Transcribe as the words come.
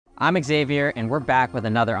I'm Xavier, and we're back with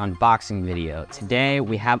another unboxing video. Today,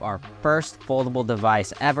 we have our first foldable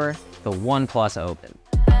device ever, the OnePlus Open.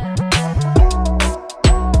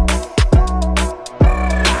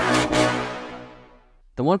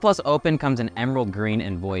 The OnePlus Open comes in emerald green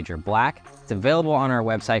and Voyager black. It's available on our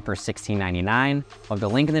website for $16.99. I'll have the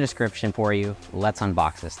link in the description for you. Let's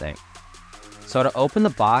unbox this thing. So to open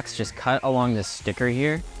the box, just cut along this sticker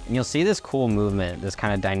here, and you'll see this cool movement, this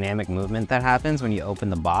kind of dynamic movement that happens when you open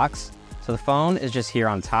the box. So the phone is just here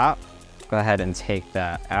on top. Go ahead and take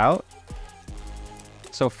that out.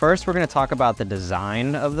 So first we're going to talk about the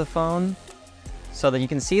design of the phone. So that you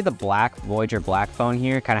can see the black Voyager black phone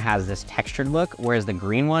here kind of has this textured look, whereas the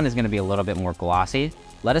green one is going to be a little bit more glossy.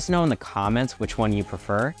 Let us know in the comments which one you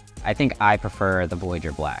prefer. I think I prefer the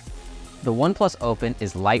Voyager black. The OnePlus Open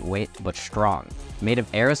is lightweight but strong, made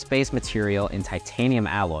of aerospace material in titanium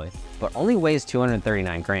alloy, but only weighs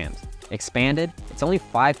 239 grams. Expanded, it's only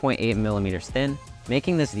 5.8 millimeters thin,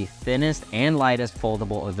 making this the thinnest and lightest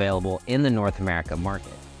foldable available in the North America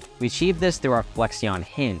market. We achieved this through our Flexion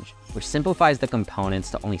hinge, which simplifies the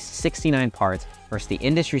components to only 69 parts versus the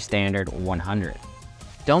industry standard 100.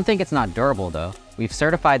 Don't think it's not durable though. We've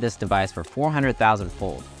certified this device for 400,000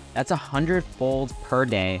 folds. That's 100 folds per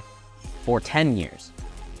day for 10 years.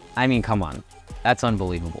 I mean, come on, that's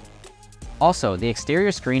unbelievable. Also, the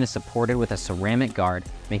exterior screen is supported with a ceramic guard,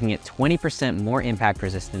 making it 20% more impact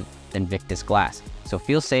resistant than Victus glass, so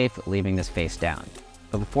feel safe leaving this face down.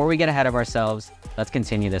 But before we get ahead of ourselves, let's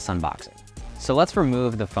continue this unboxing. So let's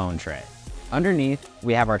remove the phone tray. Underneath,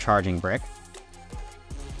 we have our charging brick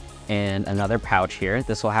and another pouch here.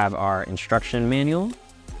 This will have our instruction manual.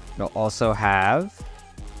 It'll also have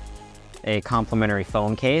a complimentary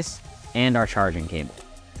phone case and our charging cable.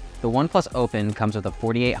 The OnePlus Open comes with a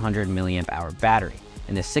 4800 milliamp hour battery,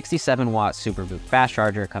 and the 67 watt SuperBoost fast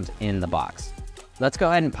charger comes in the box. Let's go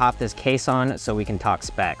ahead and pop this case on so we can talk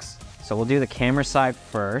specs. So we'll do the camera side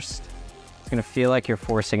first. It's gonna feel like you're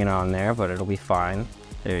forcing it on there, but it'll be fine.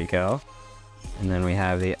 There you go. And then we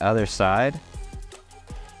have the other side.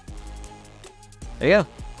 There you go.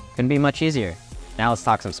 Couldn't be much easier. Now let's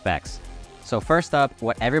talk some specs. So first up,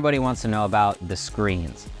 what everybody wants to know about the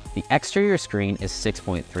screens. The exterior screen is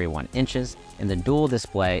 6.31 inches and the dual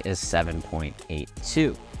display is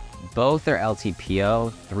 7.82. Both are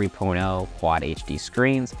LTPO 3.0 Quad HD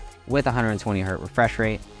screens with 120Hz refresh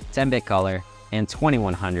rate, 10-bit color, and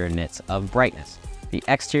 2100 nits of brightness. The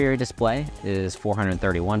exterior display is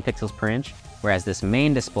 431 pixels per inch, whereas this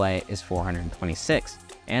main display is 426.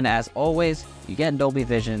 And as always, you get Dolby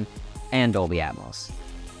Vision and Dolby Atmos.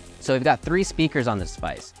 So we've got 3 speakers on this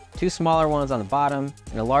device, 2 smaller ones on the bottom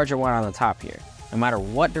and a larger one on the top here. No matter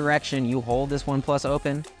what direction you hold this OnePlus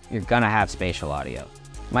Open, you're gonna have spatial audio.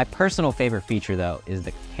 My personal favorite feature though is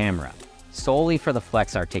the camera. Solely for the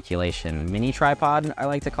flex articulation mini tripod, I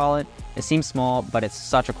like to call it. It seems small, but it's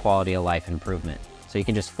such a quality of life improvement. So you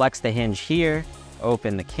can just flex the hinge here,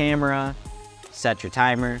 open the camera, set your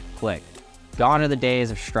timer, click. Gone are the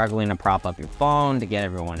days of struggling to prop up your phone to get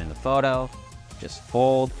everyone in the photo. Just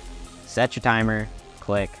fold, set your timer,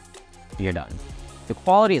 click, you're done. The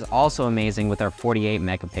quality is also amazing with our 48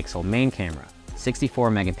 megapixel main camera,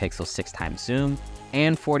 64 megapixel 6x zoom,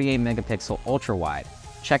 and 48 megapixel ultra wide.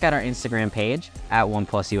 Check out our Instagram page at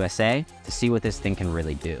OnePlus USA to see what this thing can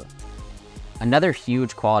really do. Another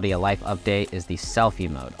huge quality of life update is the selfie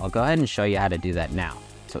mode. I'll go ahead and show you how to do that now.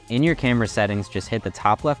 So in your camera settings, just hit the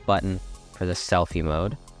top left button for the selfie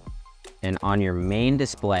mode. And on your main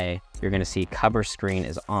display, you're gonna see cover screen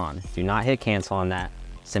is on. Do not hit cancel on that.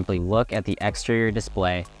 Simply look at the exterior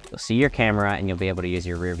display. You'll see your camera and you'll be able to use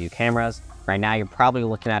your rear view cameras. Right now, you're probably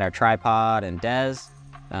looking at our tripod and Des.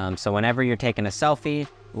 So whenever you're taking a selfie,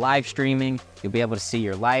 live streaming, you'll be able to see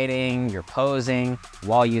your lighting, your posing,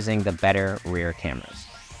 while using the better rear cameras.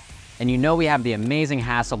 And you know we have the amazing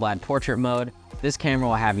Hasselblad portrait mode. This camera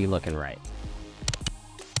will have you looking right.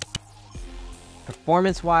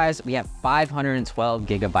 Performance-wise, we have 512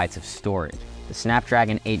 gigabytes of storage, the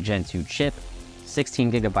Snapdragon 8 Gen 2 chip,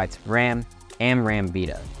 16 gigabytes of RAM, and RAM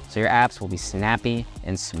Vita, so your apps will be snappy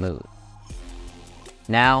and smooth.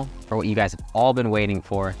 Now, for what you guys have all been waiting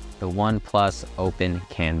for, the OnePlus Open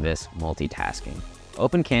Canvas multitasking.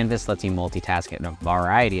 Open Canvas lets you multitask in a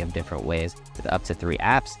variety of different ways with up to 3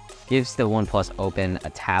 apps, gives the OnePlus Open a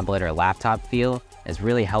tablet or laptop feel, has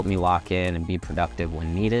really helped me lock in and be productive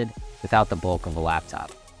when needed without the bulk of a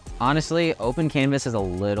laptop. Honestly, Open Canvas is a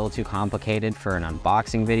little too complicated for an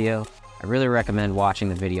unboxing video. I really recommend watching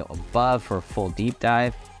the video above for a full deep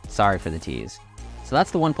dive. Sorry for the tease. So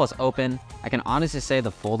that's the OnePlus Open. I can honestly say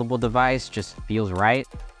the foldable device just feels right.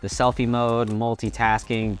 The selfie mode,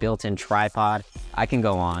 multitasking, built-in tripod, I can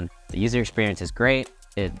go on. The user experience is great,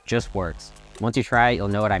 it just works. Once you try it, you'll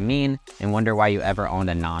know what I mean and wonder why you ever owned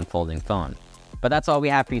a non-folding phone. But that's all we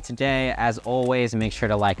have for you today. As always, make sure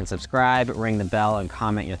to like and subscribe, ring the bell, and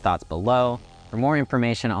comment your thoughts below. For more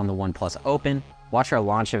information on the OnePlus Open, watch our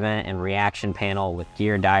launch event and reaction panel with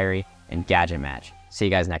Gear Diary and Gadget Match. See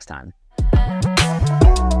you guys next time.